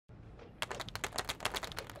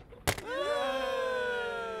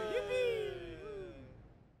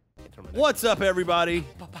What's up, everybody?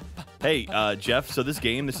 Hey, Jeff, so this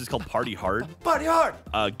game, this is called Party Hard. Party Hard!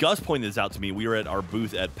 Gus pointed this out to me. We were at our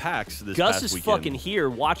booth at PAX this Gus past is weekend. fucking here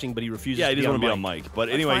watching, but he refuses Yeah, he to doesn't want to be on on mic. mic. But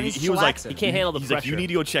That's anyway, fine, he was like, chillaxing. He can't handle the he's pressure. like, you need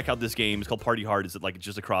to go check out this game. It's called Party Hard. It's like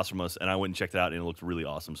just across from us. And I went and checked it out, and it looked really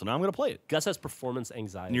awesome. So now I'm going to play it. Gus has performance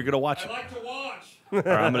anxiety. And you're going to watch it. I like to watch. All right,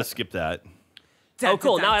 I'm going to skip that. Oh,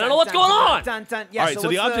 cool. Now I don't know what's going on. Yeah, All right, so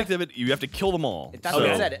the what's object of it, you have to kill them all. That's so,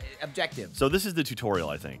 what it said. Objective. So this is the tutorial,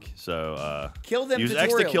 I think. So Kill them use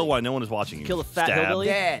X to kill tutorially. while no one is watching you. Kill the fat Stab. hillbilly.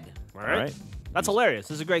 Dead. All All right. right. That's hilarious.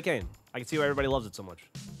 This is a great game. I can see why everybody loves it so much.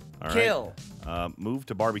 All right. Kill. Move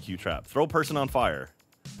to barbecue trap. Throw person on fire.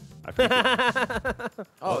 I forget.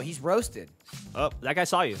 Oh, he's roasted. Oh, That guy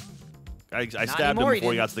saw you. I stabbed anymore, him he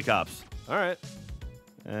before he didn't. got to the cops. All right.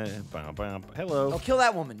 Hello. Oh, kill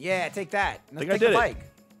that woman. Yeah, take that. Let's Think I take did the it. bike.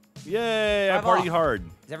 Yay, I Drive partied off. hard.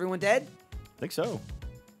 Is everyone dead? Think so.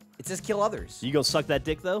 It says kill others. You go suck that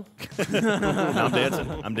dick, though? Now I'm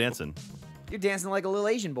dancing. I'm dancing. You're dancing like a little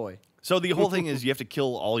Asian boy. So the whole thing is you have to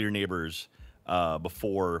kill all your neighbors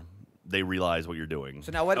before they realize what you're doing.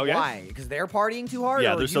 So now what? Okay. Why? Because they're partying too hard?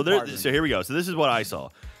 Yeah, or there's, you so partying? here we go. So this is what I saw.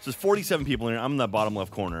 So there's 47 people in here. I'm in the bottom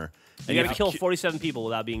left corner. You got to have kill ki- 47 people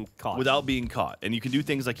without being caught. without being caught. And you can do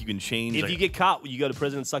things like you can change. If like, you get caught, you go to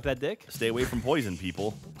prison and suck that dick? stay away from poison,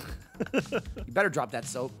 people. You better drop that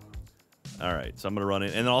soap. All right, so I'm gonna run it,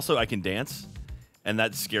 and then also I can dance, and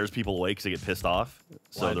that scares people away because they get pissed off.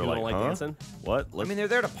 So Why, they're people like, don't like huh? dancing? What? I mean, they're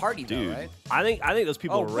there to party, though, Dude. right? I think those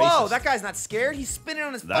people Oh, are racist. whoa, that guy's not scared. He's spinning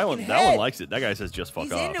on his that fucking one, head. that one likes it. That guy says just fuck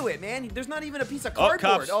He's off. into it, man. There's not even a piece of Oh, cardboard.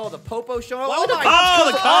 cops. Oh, the popo showing up. Why Oh, would the my cops God.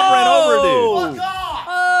 Oh, the cop ran over, dude. Fuck off.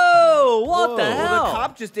 Oh, what the Whoa. hell? Well, the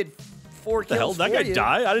cop just did 4 What the kills hell? That for guy you.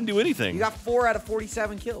 died? I didn't do anything. You got 4 out of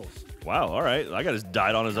 47 kills. Wow. All right. That guy just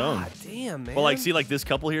died on his own. God damn, man. But like, see, like this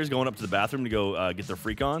couple here is going up to the bathroom to go get their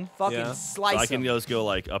freak on. Fucking Yeah. slice So I can him. just go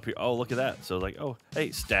like up here. Oh, look at that. So like, oh, hey,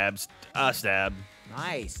 stab.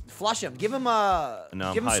 Nice. Flush him. Give him No, I'm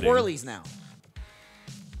give him hiding. swirlies now.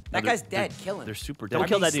 That they're- guy's dead. they're- Kill him. they're super Don't dead.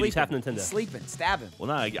 kill that dude. He's He's half sleeping. Nintendo. He's sleeping. Stab him. Well,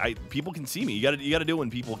 no, people can see me. You got to do it when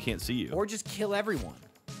people can't see you. Or just kill everyone.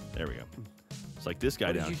 There we go. It's like this guy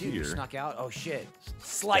What down did you do? You here. snuck out? Oh, shit.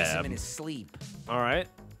 Slice Stab. him in his sleep. All right.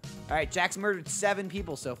 All right, Jack's murdered 7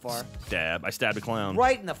 people so far. Stab. I stabbed a clown.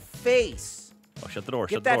 Right in the face. Oh, shut the door.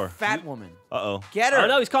 Get shut the that door. fat woman. Uh-oh. Get her. Oh,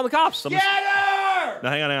 no, he's calling the cops. Get her! No,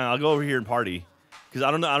 hang on. I'll go over here and party. Because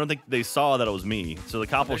I don't think they saw that it was me. So the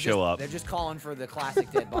cop will show up. They're just calling for the classic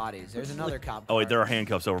dead bodies. There's another cop. Oh, wait, car. there are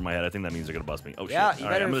handcuffs over my head. I think that means they're going to bust me. Oh, Yeah, shit. you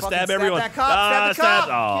All right, better I'm going to fucking stab everyone. that cop. Stab the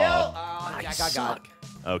cop. Kill. Oh. Oh, Jack got.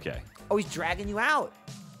 Okay. Oh, he's dragging you out.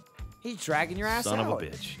 He's dragging your ass Son out. of a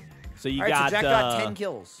bitch. So you All right, got, so Jack got 10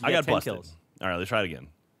 kills. You I got 10 busted. kills. All right, let's try it again.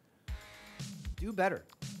 Do better.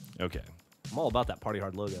 Okay. I'm all about that Party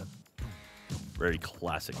Hard logo. Very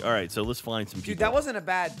classic. All right, so let's find some people. Dude, that wasn't a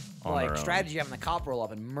bad On their own. strategy having the cop roll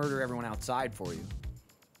up and murder everyone outside for you.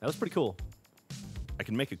 That was pretty cool. I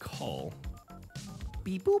can make a call.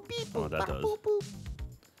 Beep boop beep Oh, boop. that bop, does. boop, boop.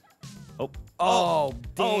 Oh. Oh,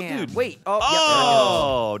 Oh, damn. dude. Wait. Oh,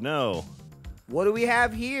 Oh, no. yep. What do we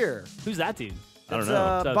have here? Who's that dude? I don't It's,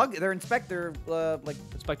 know. So- bug. They're inspector, like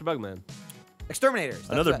Inspector Bugman. exterminators. That's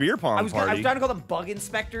Another what- beer pong I was party. trying to call them bug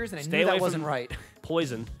inspectors, and I Stay knew away that wasn't from- right.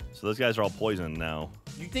 Poison. So those guys are all poisoned now.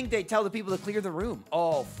 You think they tell the people to clear the room?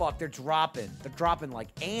 Oh fuck, they're dropping. They're dropping like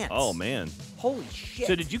ants. Oh, man. Holy shit.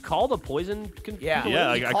 So did you call the poison? Yeah.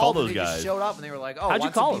 Yeah, We I called called them, those they just guys. showed up and they were like, "Oh, How'd you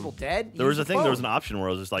want some call people them? dead?" There was Use a the thing, there was an phone. option where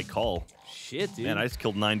I was just like, call. Shit, dude. Man, I just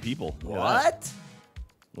killed 9 people. Look at that. What?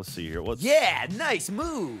 Let's see here. What's Yeah, nice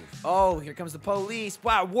move. Oh, here comes the police.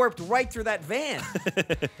 Wow, warped right through that van.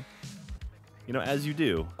 You know, as you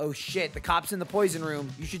do. Oh shit, the cops in the poison room.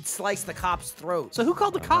 You should slice the cop's throat. So who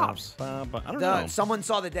called the cops? I don't know. Someone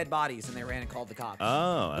saw the dead bodies and they ran and called the cops.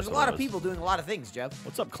 Oh, that's There's a what lot it of was. people doing a lot of things, Jeff.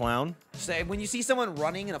 What's up, clown? Say when you see someone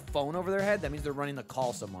running and a phone over their head, that means they're running to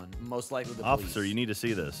call someone. Most likely the Officer, police. you need to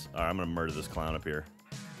see this. All right, I'm going to murder this clown up here.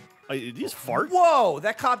 Oh, did he just fart? Whoa,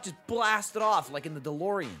 that cop just blasted off like in the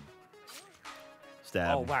DeLorean.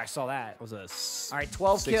 Stab. Oh wow, I saw that. Was it a All right,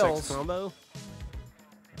 12 6X kills. combo?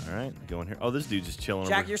 All right, go in here. Oh, this dude's just chilling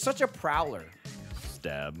Jack, over. you're such a prowler.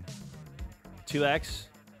 Stab. 2X?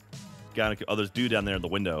 Oh, there's a dude down there in the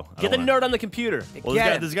window. I Get the don't nerd on the computer. Well,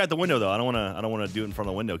 Get him. there's a guy at the window though. I don't want to do it in front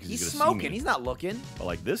of the window because He's gonna see smoking. me. He's not looking. But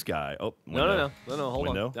like this guy. Oh, No, hold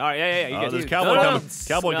Window? on. All right, yeah. You Oh, get there's dude. cowboy no, coming. No.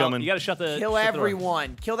 Cowboy No, coming. You got to shut the Kill shut the door.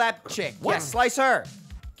 everyone. Kill that chick. Yes, slice her.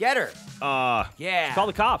 Get her. Yeah. Call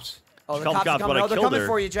the cops. Oh, the call the cops are cops, coming. but I Oh, they're killed coming her.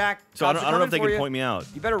 for you, Jack. So I Cops don't are know if they coming can for point me out.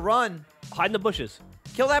 You better run. Hide in the bushes.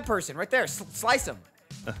 Kill that person right there. Slice him.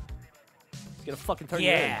 He's going to fucking turn you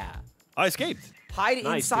in. Yeah. I escaped. Hide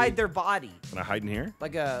Nice, inside dude. their body, Can I hide in here?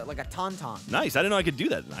 like a tauntaun. Nice. I didn't know I could do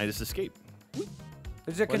that. I just escaped.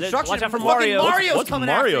 There's a Well, construction. watch out for fucking Mario. Mario's What's coming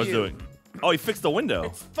Mario after you. doing? Oh, he fixed the window.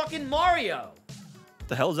 It's fucking Mario. What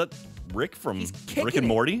the hell is that? Rick from He's kicking Rick and it.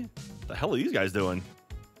 Morty? What the hell are these guys doing?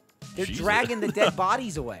 They're Jesus. dragging the dead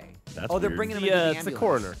bodies away. That's oh, they're weird. bringing them into the It's the ambulance.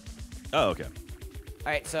 coroner. Oh, okay. All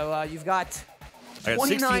right, so you've got I got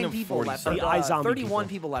 16 29 of people left. 47. The iZombie 31 people.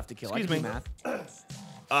 people left to kill. Excuse I can me. do math.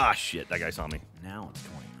 Ah, shit. That guy saw me. Now it's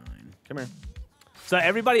 29. Come here. So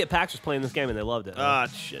everybody at PAX was playing this game and they loved it. Ah,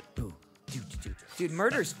 shit. Ooh, dude,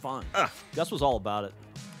 murder's fun. Gus was all about it.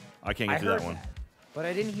 I can't I get through heard that one. but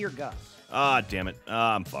I didn't hear Gus. Ah, damn it.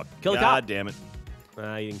 Ah, I'm fucked. Kill the God cop. damn it.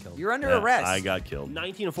 You didn't kill him. You're under Yeah, arrest. I got killed.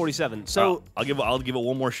 19 of 47. So I'll give it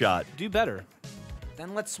one more shot. do better.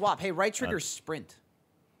 Then let's swap. Hey, right trigger sprint.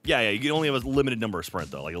 Yeah, you can only have a limited number of sprint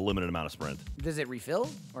though, like a limited amount of sprint. Does it refill?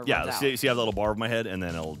 Or Yeah, runs see, out? I have that little bar over my head, and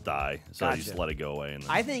then it'll die. So you just Gotcha. let it go away. And then,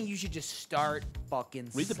 I think you should just start fucking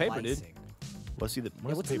Read the paper, dude. slicing. let's see the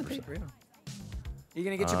Yeah, what's in the paper? You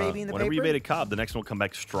gonna get your baby in the whenever paper? you bait a cop, the next one will come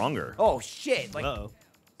back stronger. Oh shit! Like Uh-oh.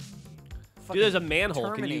 fucking Dude, there's a manhole.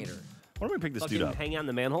 Can you Terminator. Why don't we pick this dude fucking up? hang out in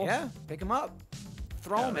the manhole? Yeah, pick him up.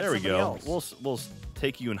 Throw Yeah, him at there we somebody go. else. We'll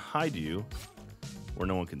take you and hide you where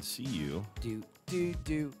no one can see you. Do.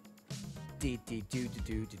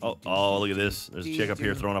 Oh, look at this. There's a chick up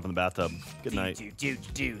here throwing up in the bathtub. Good night. She's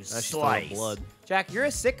throwing up Slice. blood. Jack, you're a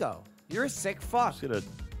sicko. You're a sick fuck. Just gonna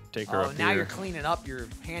take her Oh, up now here. you're cleaning up your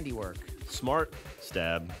handiwork. Smart.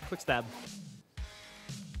 Stab. Quick stab.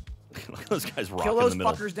 Look at those guys rocking Kill in those the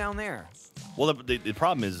middle. fuckers down there. Well, the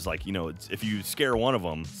problem is like, if you scare one of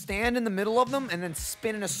them, Stand in the middle of them and then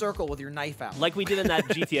spin in a circle with your knife out. Like we did in that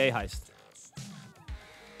GTA heist.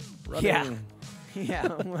 Yeah. Yeah,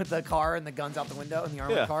 with the car and the guns out the window and the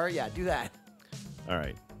armored Yeah. car. Yeah, do that. all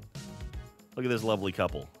right. Look at this lovely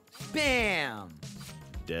couple. Bam!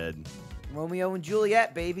 Dead. Romeo and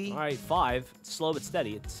Juliet, baby. All right, 5. It's slow but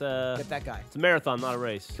steady. It's Get that guy. it's a marathon, not a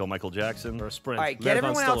race. Kill Michael Jackson. Or a sprint. All right, get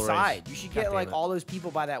Marathon's everyone still a race. outside. You should get God like damn it. all those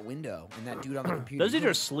people by that window and that dude on the computer. Those You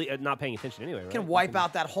dudes are not paying attention anyway, right? can wipe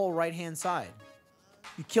out that whole right-hand side.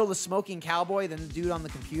 You kill the smoking cowboy, then the dude on the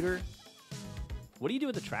computer. What do you do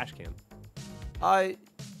with the trash can?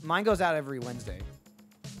 Mine goes out every Wednesday.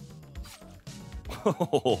 Gotta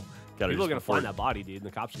People are just gonna before- find that body, dude, and the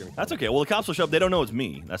cops are gonna. That's kill okay. Well, the cops will show up. They don't know it's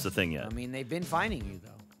me. That's the thing yet. I mean, they've been finding you though.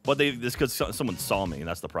 But this because someone saw me.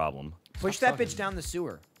 That's the problem. Push that bitch down the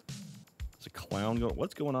sewer. There's a clown going.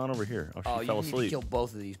 What's going on over here? Oh, she Oh, you fell need to asleep. kill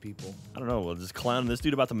both of these people. I don't know. Well, this clown and this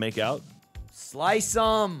dude about to make out. Slice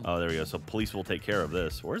them. Oh, there we go. So police will take care of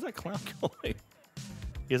this. Where's that clown going?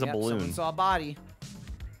 He has a balloon. Someone saw a body.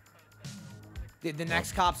 The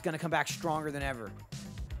next cop's gonna come back stronger than ever.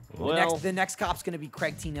 Well, The next cop's gonna be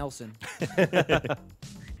Craig T. Nelson. Why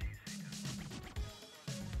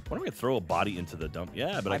don't we throw a body into the dump?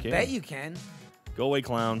 Yeah, but I I can't. bet you can. Go away,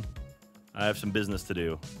 clown. I have some business to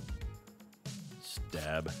do.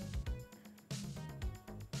 Stab.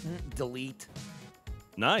 Delete.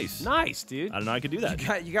 Nice. nice, dude. I didn't know I could do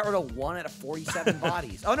that. You got rid of 1 out of 47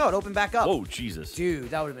 bodies. Oh no, it opened back up. Whoa, Jesus. Dude,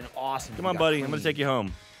 that would have been awesome. Come on, buddy. I'm going to take you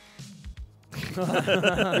home.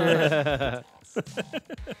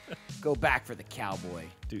 Go back for the cowboy.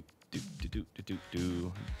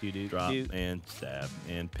 Drop and stab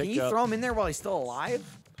and pick Can you up. throw him in there while he's still alive?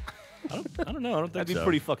 I don't know. I don't think That'd be so.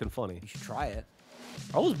 pretty fucking funny. You should try it.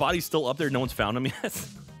 Are those bodies still up there? No one's found them yet?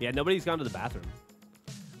 Yeah, nobody's gone to the bathroom.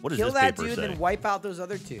 What does Kill this that paper dude, say? then wipe out those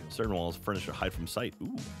other 2. Certain walls furnished or hide from sight.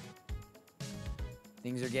 Ooh.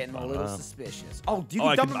 Things are getting a little suspicious. Oh, you Oh,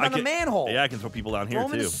 can I dump can- him I down the can- manhole. Yeah, I can throw people down Throw here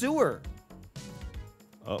him in the too. sewer.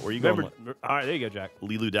 Oh, where you Remember, going? all right, there you go, Jack.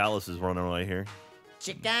 Lilu Dallas is running away here.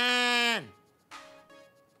 Chicken.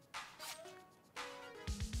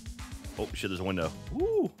 Oh shit! There's a window.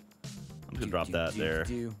 Woo! I'm just gonna drop that there.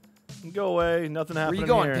 Do. Go away. Nothing Where happening you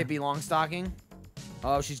going, here. Pippi Longstocking?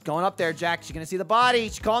 Oh, she's going up there, Jack. She's gonna see the body.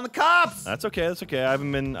 She's calling the cops. That's okay. That's okay. I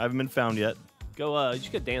haven't been found yet. Go, you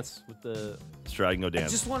just go dance with the. Let's try. I can go I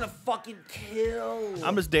dance. just want to fucking kill.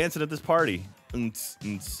 I'm just dancing at this party.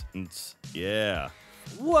 Yeah.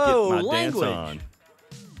 Whoa, Getting my language. dance on.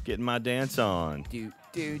 Getting my dance on. Do.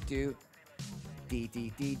 D.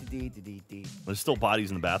 There's still bodies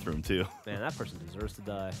in the bathroom too. Man, that person deserves to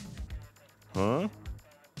die. Huh?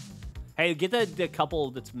 Hey, get the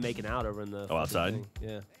couple that's making out over in the. fucking outside? thing.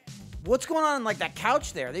 Yeah. What's going on in like that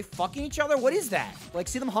couch there? Are they fucking each other? What is that? Like,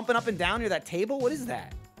 see them humping up and down near that table? What is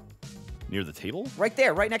that? Near the table? Right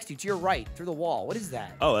there, right next to you, to your right, through the wall. What is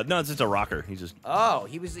that? Oh, no, it's just a rocker. He's just. Oh,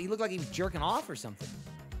 he looked like he was jerking off or something.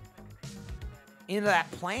 into that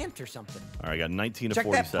plant or something. All right, I got 19 to Check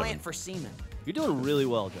 47. that plant for semen. You're doing really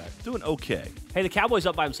well, Jack. Doing okay. Hey, the cowboy's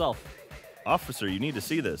up by himself. Officer, you need to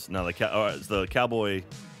see this. No, the cowboy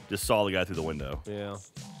just saw the guy through the window. Yeah.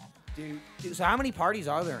 Dude, so how many parties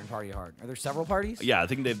are there in Party Hard? Are there several parties? Yeah, I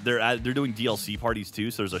think they're doing DLC parties too.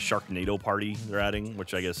 So there's a Sharknado party they're adding,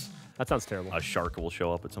 which I guess That sounds terrible. a shark will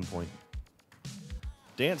show up at some point.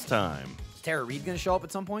 Dance time. Is Tara Reid gonna show up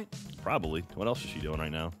at some point? Probably. What else is she doing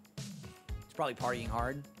right now? She's probably partying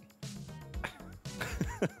hard.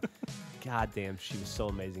 God damn, she was so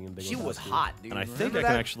amazing in Big She was Lebowski. hot, dude. And I Remember think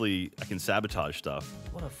I that? can sabotage stuff.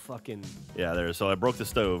 What a fucking... Yeah, there. So I broke the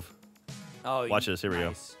stove. Oh, Watch this. Here we go.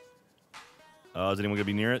 nice. Is anyone gonna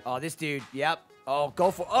be near it? Oh, this dude. Yep. Oh,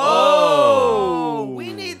 go for. Oh!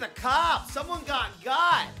 We need the cops. Someone got.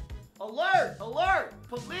 Alert! Alert!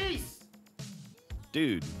 Police!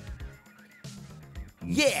 Dude.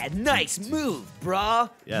 Yeah, nice move, bruh.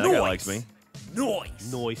 Yeah, that guy likes me.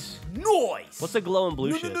 Noise. Noise. Noise. What's the glowing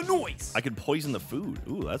blue shit? Noise. I could poison the food.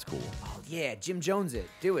 Ooh, that's cool. Oh yeah, Jim Jones it.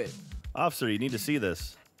 Do it. Officer, you need to see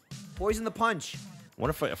this. Poison the punch. What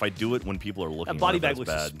if I do it when people are looking? That body what if bag looks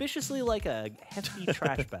that's bad? suspiciously like a hefty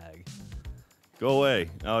trash bag. Go away.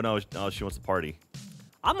 Oh no, she wants to party.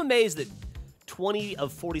 I'm amazed that 20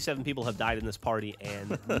 of 47 people have died in this party,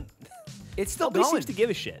 and It's still nobody going. seems to give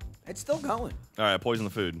a shit. It's still going. All right, poison the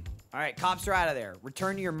food. All right, cops are out of there.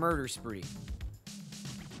 Return to your murder spree.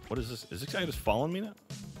 What is this? Is this guy just following me now?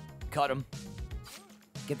 Cut him.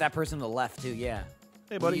 Get that person to the left too. Yeah.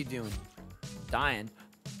 Hey, What buddy. are you doing? Dying.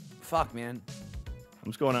 Fuck, man. I'm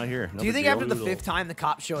just going out here. No Do you big think deal. after the Brutal. 5th time the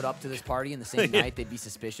cops showed up to this party in the same Yeah. night, they'd be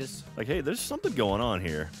suspicious? Like, hey, there's something going on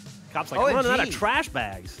here. Cops like, I'm running out of OMG. trash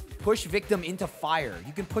bags. Push victim into fire.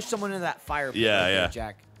 You can push someone into that fire pit Yeah, right there, yeah.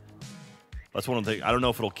 Jack. That's one of the things. I don't know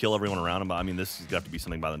if it'll kill everyone around him, but I mean, this is gonna have to be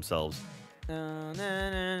something by themselves.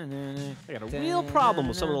 I got a real problem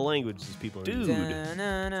with some of the language these people are Dude. using.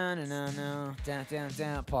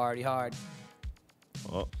 Down, party hard.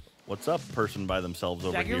 Oh, what's up, person by themselves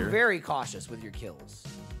over Jack, here? you're very cautious with your kills.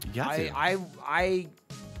 You got to.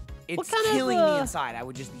 It's kind of, killing me inside. I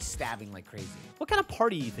would just be stabbing like crazy. What kind of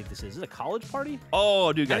party do you think this is? Is it a college party?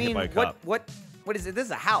 Oh, dude, got I mean, hit by a cop. what is it? This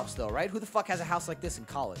is a house, though, right? Who the fuck has a house like this in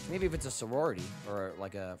college? Maybe if it's a sorority or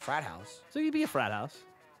like a frat house. So you'd be a frat house.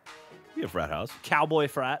 Be a frat house. Cowboy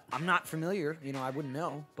frat. I'm not familiar. I wouldn't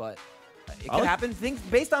know, but it I could like- happen. Things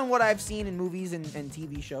based on what I've seen in movies and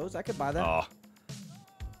TV shows, I could buy that. Oh,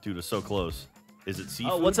 dude, it's so close. Is it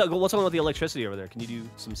seafood? Oh, what's going with the electricity over there? Can you do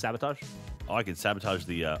some sabotage? Oh, I can sabotage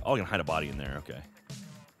the. Oh, I can hide a body in there. Okay.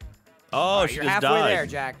 Oh, right, she you're just halfway died. there,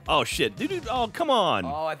 Jack. Oh shit, dude! Oh, come on.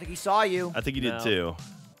 Oh, I think he saw you. I think he did No. too.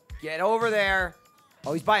 Get over there.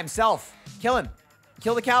 Oh, he's by himself. Kill him.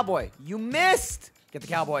 Kill the cowboy. You missed. Get the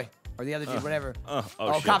cowboy. Or the other dude, whatever. Oh,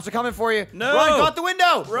 shit. Cops are coming for you. No. Run, go out the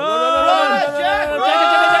window. Run, Jack, run.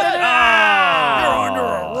 Ah! You're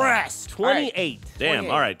under arrest. 28. Damn.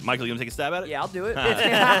 28. All right, Michael, you gonna take a stab at it? Yeah, I'll do it.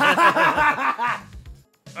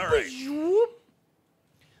 All right.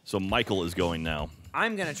 So Michael is going now.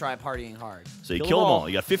 I'm going to try partying hard. So you Kill kill them them all. all.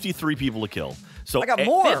 You got 53 people to kill. So I got A-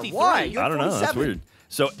 more. 53. Why? You I had don't know. That's 47. weird.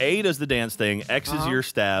 So A does the dance thing. X is your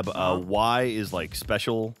stab. Y is like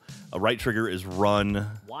special. Right trigger is run.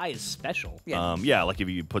 Y is special. Yeah. Like if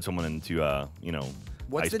you put someone into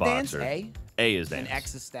What's ice the box dance? or A? A is dance. And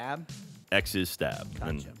X is stab? X is stab.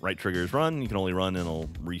 And Gotcha. right trigger is run. You can only run and it'll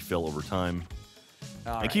refill over time.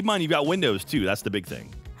 All And right. keep in mind you've got windows too. That's the big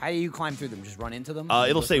thing. How do you climb through them? Just run into them?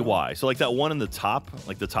 It'll say Y. So like that one in the top,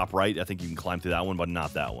 like the top right, I think you can climb through that one, but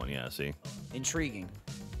not that one. Yeah, see? Intriguing.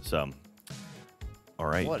 So, all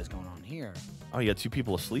right. What is going on here? Oh, you got two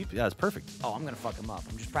people asleep? Yeah, it's perfect. Oh, I'm going to fuck him up.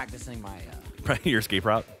 I'm just practicing my, Your escape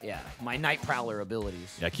route? my night prowler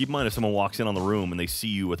abilities. Yeah, keep in mind if someone walks in on the room and they see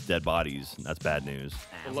you with dead bodies, that's bad news.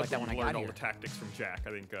 I was like that when I got learned all here. the tactics from Jack.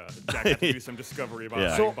 I think Jack had to do some discovery about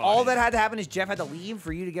Yeah. hiding So all bodies. that had to happen is Jeff had to leave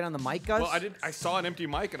for you to get on the mic, Gus? Well, I did. I saw an empty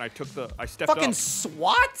mic and I stepped Fucking up.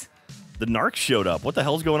 SWAT? The narc showed up. What the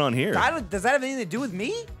hell's going on here? Does that have anything to do with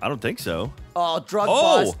me? I don't think so. Oh, drug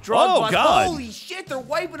Oh, bust. Drug oh, bust. God. Holy shit, they're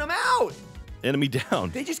wiping them out. Enemy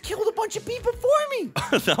down. They just killed a bunch of people for me.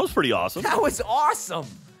 That was pretty awesome. That was awesome.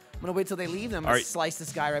 I'm going to wait till they leave. I'm going All to right. slice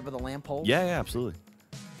this guy right with a lamp pole. Yeah, absolutely.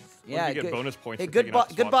 Yeah, you get good- bonus points Hey, for good, taking out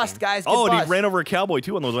the good SWAT bust, team. guys. Good Oh, and bust. he ran over a cowboy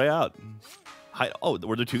too on the way out. Oh,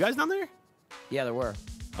 were there two guys down there? Yeah, there were.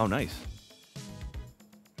 Oh, nice.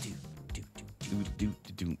 Do, do, do, do,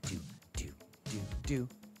 Do. do, do, do.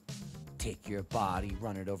 Take your body,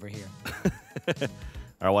 run it over here. All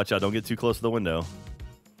right, watch out. Don't get too close to the window.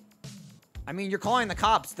 I mean, you're calling the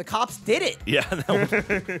cops. The cops did it. Yeah,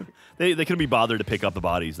 they couldn't be bothered to pick up the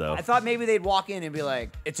bodies though. I thought maybe they'd walk in and be like,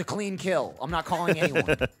 "It's a clean kill. I'm not calling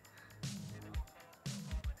anyone."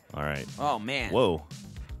 All right. Oh man. Whoa.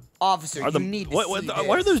 Officer, you need to see this.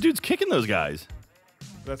 Why are those dudes kicking those guys?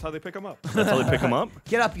 That's how they pick them up. That's how they pick them up?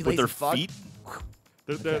 Get up, you With lazy their fuck. feet?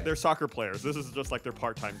 They're soccer players. This is just like their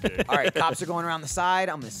part-time gig. All right, cops are going around the side.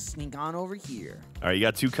 I'm gonna sneak on over here. All right, you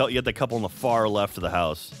got you got the couple on the far left of the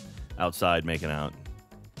house, outside making out.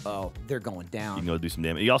 Oh, they're going You down. can go do some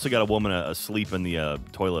damage. You also got a woman asleep in the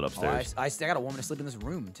toilet Oh, upstairs. I got a woman asleep in this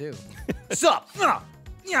room too. Sup?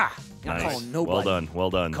 Yeah. I'm Nice. calling nobody. Well done. Well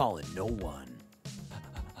done. Calling no one.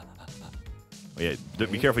 Yeah,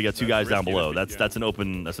 be careful. You got two guys down risky, below. I think, That's an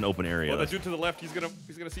open area. Well, that dude to the left, he's gonna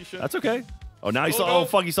see shit. That's okay. Oh, now he Oh, saw. no. Oh,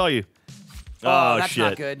 fuck! He saw you. Oh, that's shit.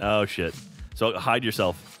 not good. Oh shit. So hide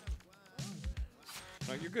yourself.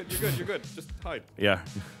 No, you're good. You're good. You're good. Just hide. Yeah.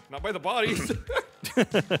 Not by the bodies.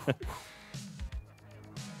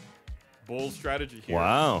 Bold strategy here.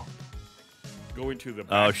 Wow. Going to the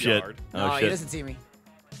Oh shit. backyard. Oh No, he shit. doesn't see me.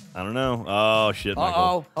 I don't know. Oh shit,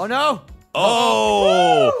 Michael. Oh no.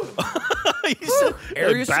 Oh. He's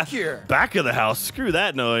Area back, secure. Back of the house. Screw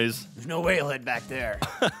that noise. There's no way he'll head back there.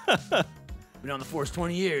 Been on the force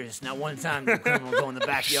 20 years. Not one time did a criminal go in the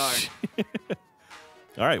backyard.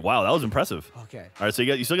 All right. Wow, that was impressive. Okay. All right, so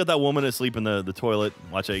you still got that woman asleep in the toilet.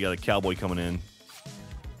 Watch out, you got a cowboy coming in.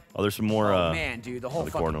 Oh, there's some more. Oh man, dude, the whole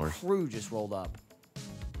the fucking corners. crew just rolled up.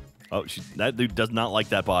 Oh, that dude does not like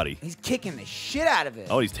that body. He's kicking the shit out of it.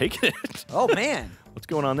 Oh, he's taking it. Oh, man. What's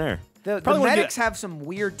going on there? The Probably wanna medics get- have some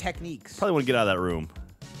weird techniques. Probably want to get out of that room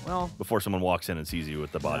Well, before someone walks in and sees you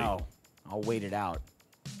with the body. no. I'll wait it out.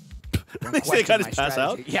 Don't They question guy my just pass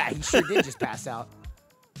out? strategy. Yeah, he sure did just pass out.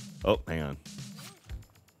 Oh, hang on.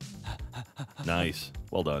 Nice.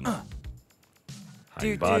 Well done.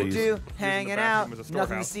 Hiding bodies. Hanging bathroom out. as a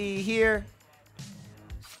Nothing to storehouse. see here.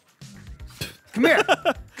 Come here.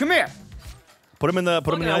 Come here. Put him in the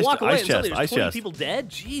Fucking, I walk away ice and suddenly chest. there's Ice 20 chest. people dead.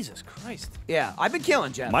 Jesus Christ. Yeah, I've been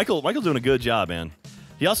killing Jeff. Michael's doing a good job, man.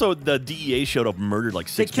 He also the DEA showed up, and murdered like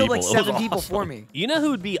They six killed people. like It was 7 people awesome. for me. You know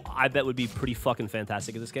who would be? I bet would be pretty fucking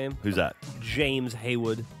fantastic at this game. Who's that? James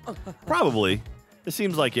Haywood. Probably. It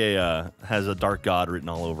seems like a has a dark god written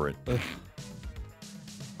all over it.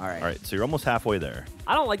 All right. All right, so you're almost halfway there.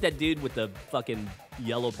 I don't like that dude with the fucking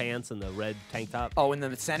yellow pants and the red tank top. Oh, in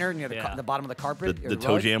the center, near Yeah. the bottom of the carpet? The or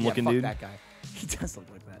toe rug? jam Yeah, looking fuck dude? that guy. He does look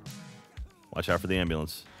like that. Watch out for the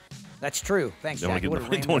ambulance. That's true. Thanks, Don't wanna Jack. get in It the-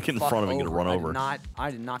 would've ran don't wanna me get in the front of fuck it and get run over. I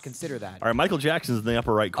did not consider that. All right, Michael Jackson's in the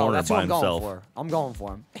upper right Oh, corner that's by what I'm himself. going for. I'm going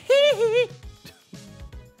for him.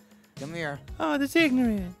 Come here. Oh, that's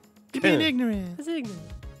ignorant. You're being ignorant.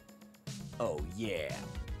 Oh, yeah.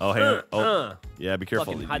 Oh, hang on. Oh, yeah, be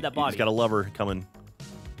careful. Fucking hide that He's body. got a lever coming.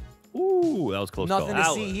 Ooh, that was close Nothing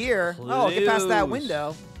call. to see here. Oh, get past that Close.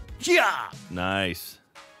 window. Yeah. Nice.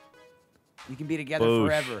 We can be together Boosh.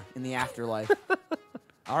 forever in the afterlife.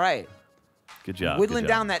 All right. Good job. Whittling good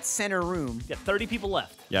job. down that center room. You got 30 people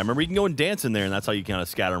left. Yeah, remember you can go and dance in there, and that's how you kind of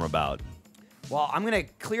scatter them about. Well, I'm going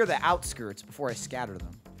to clear the outskirts before I scatter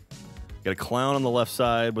them. Got a clown on the left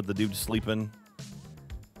side with the dude sleeping.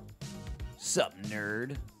 Sup,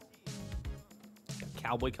 nerd? Got a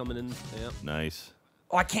cowboy coming in. Yep. Nice.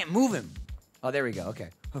 Oh, I can't move him. Oh, there we go. Okay.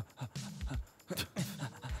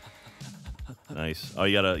 Nice. Oh,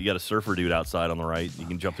 you got a surfer dude outside on the right. You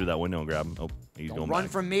can jump through that window and grab him. Oh, he's Don't going run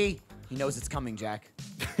back. from me. He knows it's coming, Jack.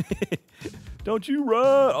 Don't you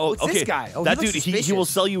run? Oh, What's okay. this guy? Oh, he that looks dude, he will suspicious.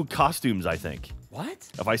 sell you costumes. I think. What?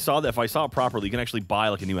 If I saw it properly, you can actually buy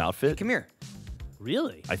like a new outfit. Come here.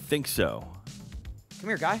 Really? I think so. Come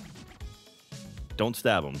here, guy. Don't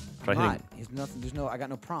stab him. Try I'm not. hitting. He's nothing. There's no. I got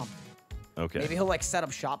no prompt. Okay. Maybe he'll like set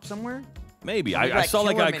up shop somewhere. Maybe. Maybe, I like, saw that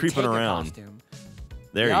kill guy him and creeping take a around. costume.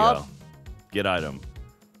 There Yup. you go. Get item.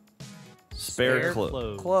 Spare Spare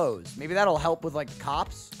clothes. Clothes. Maybe that'll help with like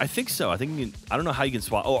cops. I think so. I think you can, I don't know how you can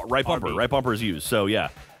swap. Oh, right bumper. RB. Right bumper is used. So yeah.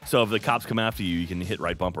 So if the cops come after you, you can hit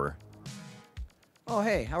right bumper. Oh,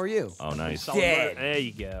 hey, how are you? Oh, nice. Solid Dead. work. There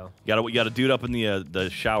you go. You got a dude up in the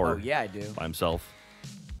shower Oh, yeah, I do. by himself.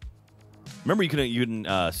 Remember, you can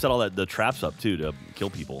set all the traps up too to kill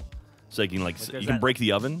people. So you can there's you can that- break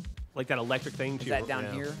the oven. Like that electric thing. Is too. that down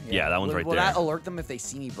Yeah. here? Yeah, that one's right will there. that alert them if they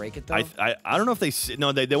see me break it though? I don't know if they see,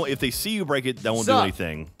 no they won't, if they see you break it, they won't do Sup?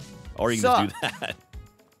 anything. Or you can just do that.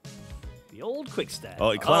 The old quick stat.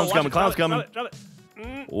 Oh, clown's watch coming, it, clown's drop coming. it, drop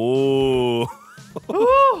it. Oh.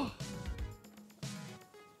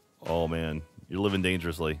 Oh man, you're living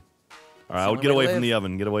dangerously. All right, I the would only get way away to from live. the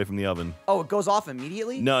oven. Get away from the oven. Oh, it goes off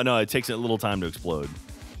immediately? No, it takes a little time to explode.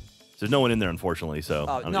 There's no one in there, unfortunately. So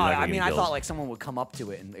Oh, you're no, not I getting mean, any I kills. thought like someone would come up to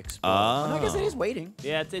it and explode. No, I guess it is waiting.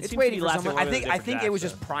 Yeah, it It's seems waiting to be for lasting someone. longer than I think it was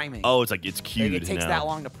Jack, just priming. Oh, it's like it's Like, queued it takes now. that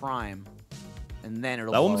long to prime, and then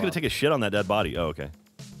it'll. That woman's blow gonna up. take a shit on that dead body. Oh, okay.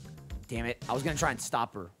 Damn it! I was gonna try and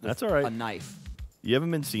stop her. With That's all right. A knife. You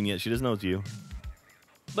haven't been seen yet. She doesn't know it's you.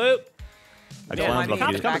 Boop. That Yeah, clown's my about to cop's get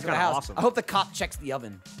coming. it. Back to the house. awesome. I hope the cop checks the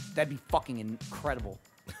oven. That'd be fucking incredible.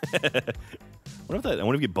 I wonder if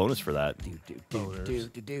you get bonus for that.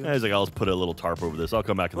 Dude. Yeah, he's like, I'll just put a little tarp over this. I'll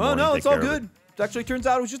come back in the Oh morning. no, and it's take all care of good. It actually turns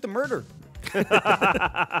out it was just a murder. it.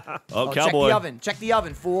 Oh, Check cowboy. the oven. Check the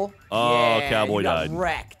oven, fool. Oh, Yeah, cowboy you got died.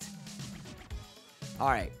 wrecked. All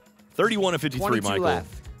right. 31 of 53, 22 Michael.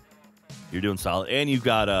 left. You're doing solid, and you've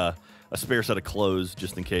got a spare set of clothes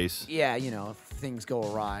just in case. Yeah, you know, if things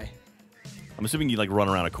go awry. I'm assuming you like run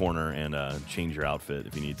around a corner and change your outfit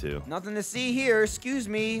if you need to. Nothing to see here. Excuse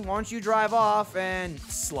me. Why don't you drive off and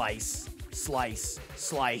slice,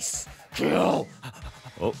 kill.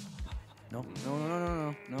 Oh, No.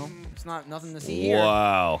 It's not nothing to see here.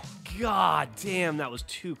 wow! God damn, that was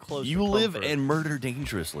too close. You for live comfort. and murder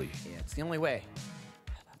dangerously. Yeah, it's the only way.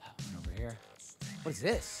 Over here. What is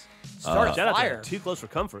this? Start a Shout out to fire. Too Close for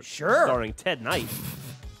Comfort. Sure. Starring Ted Knight.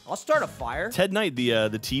 I'll start a fire. Ted Knight, the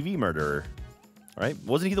TV murderer, right?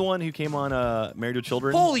 Wasn't he the one who came on Married with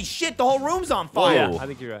Children? Holy shit! The whole room's on Whoa. fire. Yeah, I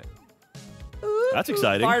think you're right. That's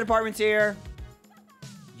exciting. Fire department's here.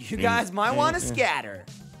 You guys might want to scatter.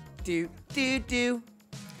 Do. Yeah,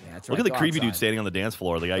 that's right. Look at the Go creepy dude outside. standing on the dance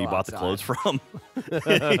floor, the guy Go you bought the clothes outside. from.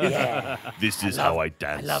 Yeah. This is how I I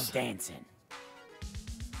dance. love dancing.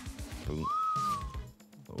 Boom.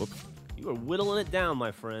 Whoop. You are whittling it down,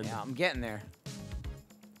 my friend. Yeah, I'm getting there.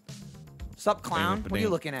 Sup, clown? What are you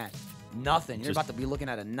looking at? Nothing. You're Just- about to be looking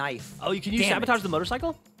at a knife. Oh, you can you Damn sabotage it. the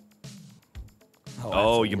motorcycle?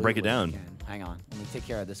 Oh, you can break it absolutely down. you can. Hang on. Let me take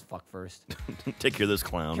care of this fuck first. Take care of this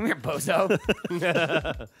Come clown. here, bozo.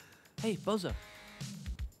 Hey, Bozo.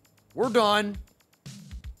 We're done.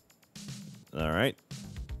 All right.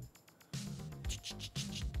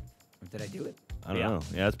 Did I do it? I don't Yeah. know.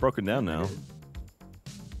 Yeah, it's broken down now.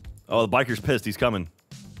 Oh, the biker's pissed. He's coming.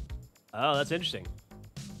 Oh, that's interesting.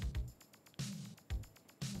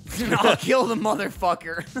 I'll kill the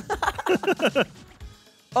motherfucker.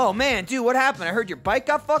 Oh, man, dude, what happened? I heard your bike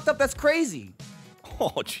got fucked up. That's crazy.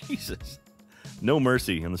 Oh, Jesus. No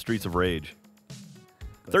mercy in the streets of rage.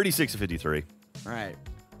 36 of 53. All right.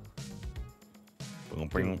 Boom,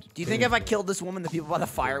 boom. Do you think if I killed this woman, the people by the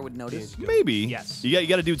fire would notice? Maybe. Yes. You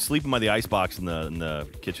got a dude sleeping by the icebox in the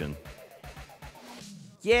kitchen.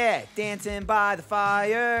 Yeah, dancing by the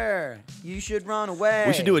fire. You should run away.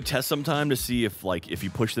 We should do a test sometime to see if if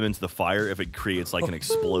you push them into the fire, if it creates like an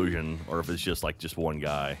explosion, or if it's just one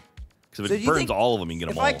guy. Because So if do it you burns think all of them, you can get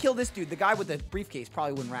If them all. I kill this dude, the guy with the briefcase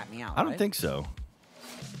probably wouldn't rat me out. I don't right? think so.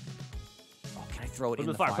 Oh, can I throw it Put in it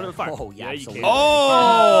in the fire, put it in the fire. Oh, yeah, Yeah, you absolutely. can.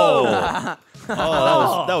 Oh!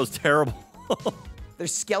 Oh, that was terrible. Their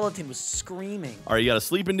skeleton was screaming. All right, you got a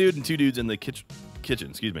sleeping dude and two dudes in the kitchen.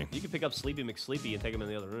 Excuse me. You can pick up Sleepy McSleepy and take him in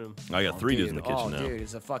the other room. I got three dudes in the kitchen oh, now. dude,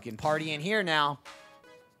 it's a fucking party in here now.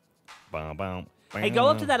 Bow, bow, Hey, go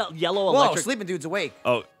up to that yellow Whoa, electric. sleeping dude's awake.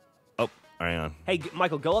 Oh, hang on. Hey,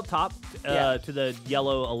 Michael, go up top Yeah. to the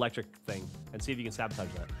yellow electric thing and see if you can sabotage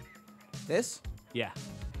that. This? Yeah.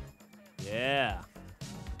 Yeah.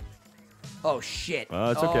 Oh, shit.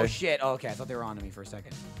 It's Oh, okay. shit. Oh, okay, I thought they were on to me for a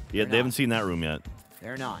second. Yeah, They're they haven't not. seen that room yet.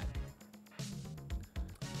 They're not.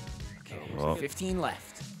 Okay, there's Oh. 15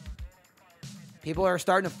 left. People are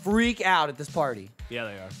starting to freak out at this party. Yeah,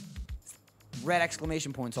 they are. Red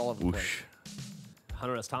exclamation points all over the place. Whoosh.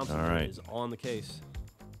 Hunter S. Thompson All right. is on the case.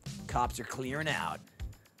 Cops are clearing out.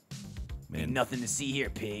 Man, Nothing to see here,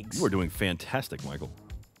 pigs. you are doing fantastic, Michael.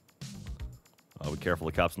 Oh, be careful,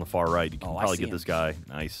 the cops on the far right. You can Oh, I probably see get him. this guy.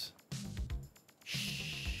 Nice.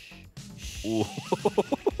 Ooh.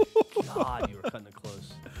 God, you were cutting it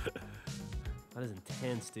close. That is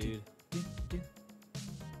intense, dude.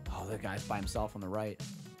 Oh, that guy's by himself on the right.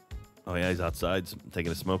 Oh, yeah, he's outside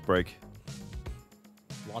taking a smoke break.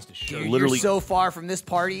 Lost his Dude, shirt. you're Literally- so far from this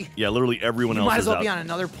party. Yeah, literally everyone You else might is as well out. be on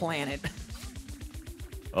another planet.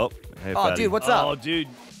 Oh, hey, Oh, fatty. dude, what's Oh, up? dude,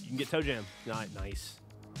 you can get toe jam. Nice.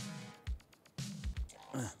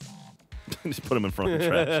 Just put him in front of the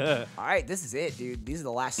trash. All right, this is it, dude. These are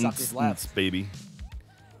the last suckers left. Baby.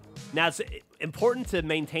 Now, it's important to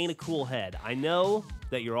maintain a cool head. I know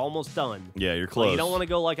that you're almost done. Yeah, you're But close. you don't want to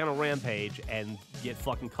go like on a rampage and get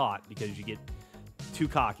fucking caught because you get too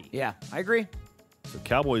cocky. Yeah, I agree. So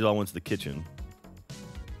Cowboys all went to the kitchen.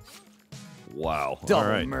 Wow. Double all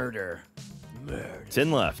right. murder.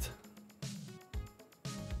 10 left.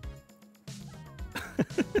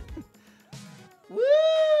 Woo!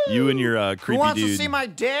 You and your Who creepy wants dude. to see my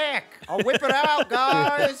dick? I'll whip it out,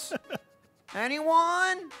 guys.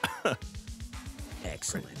 Anyone?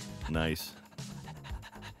 Excellent. Nice.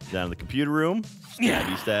 Down in the computer room.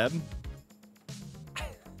 Stabby stab.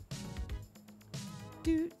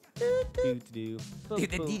 Dude, Do. the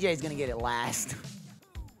DJ's gonna get it last.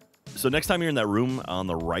 So next time you're in that room on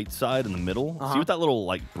the right side in the middle, see what that little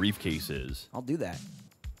like briefcase is. I'll do that.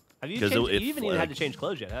 Have you 'Cause changed, it you even had to change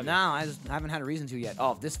clothes yet, have No, I haven't had a reason to yet.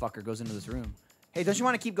 Oh, if this fucker goes into this room. Hey, don't you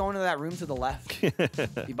want to keep going to that room to the left?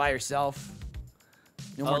 Be by yourself.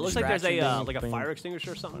 No you? more It looks like there's distractions. like a fire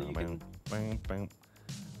extinguisher or something that you can...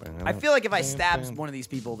 I feel like if I stab one of these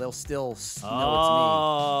people, they'll still know it's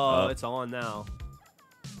Oh, it's on now.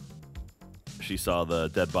 She saw the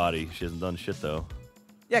dead body. She hasn't done shit though. me.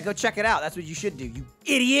 Yeah, go check it out. That's what you should do, you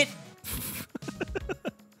idiot.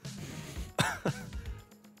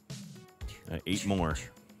 Eight more.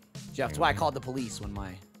 Jeff, that's why I called the police when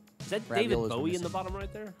my... Is that Raviolis David were Bowie in missing. the bottom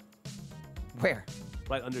right there? Where?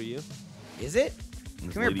 Right under you? Is it?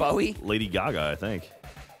 This Come here, Bowie. Lady Gaga, I think.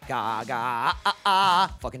 Gaga,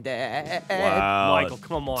 fucking dead. Wow. Michael,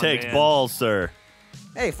 come on, Takes man. balls, sir.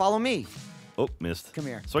 Hey, follow me. Oh, missed. Come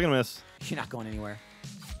here. Swing and a miss. You're not going anywhere.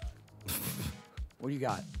 What do you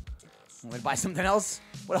got? Want to buy something else?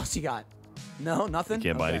 What else you got? No, nothing?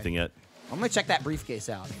 Can't buy Okay. anything yet. I'm going to check that briefcase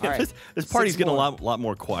out. All right. This party's 6 getting more. a lot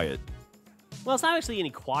more quiet. Well, it's not actually any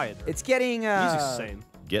quieter. It's getting Music's the same.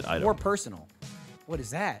 Get item. more personal. What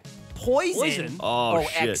is that? Poison. Oh,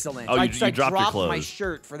 shit. Excellent. Oh, I you dropped your dropped my clothes.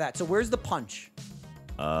 shirt for that. So where's the punch?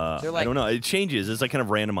 I like- don't know. It changes. It's like kind of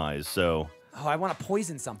randomized. So Oh, I want to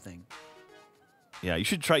poison something. yeah, you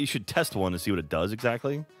should try. You should test one to see what it does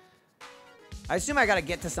exactly. I assume I got to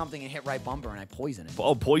get to something and hit right bumper and I poison it.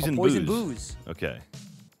 Oh, poison Poison booze. booze. Okay.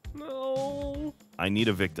 No. I need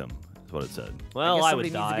a victim. Is what it said. Well, guess I somebody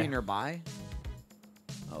would needs to be die. nearby.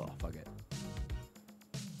 Oh, fuck it.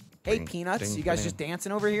 Hey, Ding, Peanuts, ding, you guys ding. just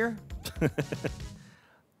dancing over here?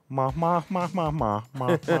 Ma ma ma ma ma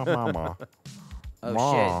ma ma ma.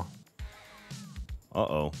 Oh, Uh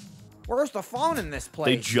oh. shit. Where's the phone in this place?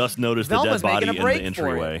 They just noticed Velma's the dead body making a in break the for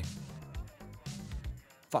entryway. it.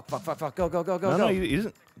 Fuck. Go. No, he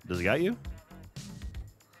isn't. Does he got you?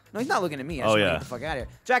 No, he's not looking at me. I Oh, just wanna yeah. get the fuck out of here.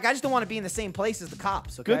 Jack, I just don't want to be in the same place as the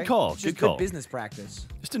cops, okay? Good call, It's just good call. business practice.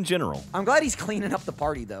 Just in general. I'm glad he's cleaning up the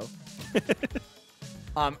party, though.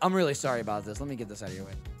 I'm really sorry about this. Let me get this out of your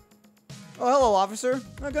way. Oh, hello, officer.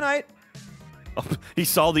 Oh, good night. He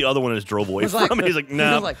saw the other one and just drove away was from like- it. He's like, he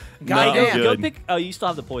no, was like, no, goddamn. I'm Go good. pick. Oh, you still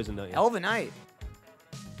have the poison, don't you? Hell of a night.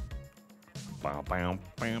 Bow, bow,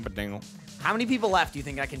 bow, ba, ding. How many people left do you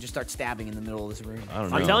think I can just start stabbing in the middle of this room? I don't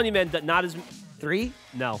know. I'm telling you, man, that not as 3?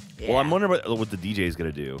 no. Well, I'm Yeah. wondering what the DJ's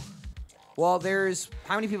gonna do. Well, there's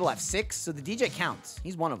how many people left? 6. So the DJ counts.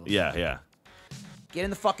 He's one of them. Yeah. Get in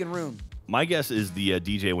the fucking room. My guess is the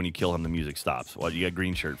DJ, when you kill him, the music stops. Well, you got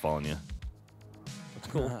green shirt following you.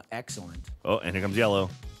 Cool. Excellent. Oh, and here comes yellow.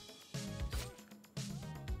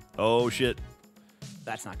 Oh shit!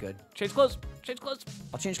 That's not good. Change clothes. Change clothes.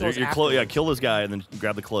 I'll change You're, clothes yeah, afterwards. kill this guy and then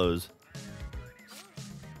grab the clothes.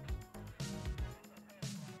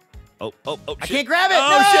 Oh, shit. I can't grab it. Oh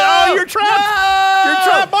No! shit! Oh, you're trapped! No! You're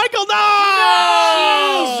trapped, Michael.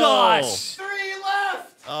 No! Jesus! 3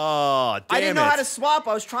 left. Oh, damn I didn't know it. how to swap.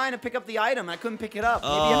 I was trying to pick up the item. I couldn't pick it up.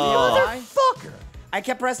 Maybe I have to Motherfucker. I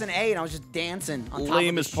kept pressing A and I was just dancing on top of the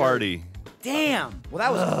Lamest shirt. party. Damn. Well,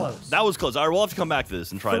 that was close. That was close. All right, we'll have to come back to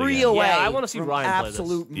this and try it 3 again. away. Yeah, I wanna see from Ryan play this.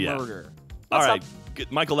 absolute Yeah. murder. All What's right, up?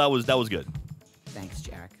 good. Michael, that was good. Thanks,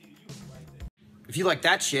 Jack. If you like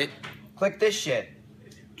that shit, click this shit.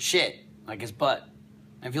 Shit, like his butt.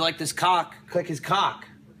 And if you like this cock, click his cock.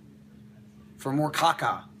 For more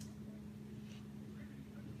caca.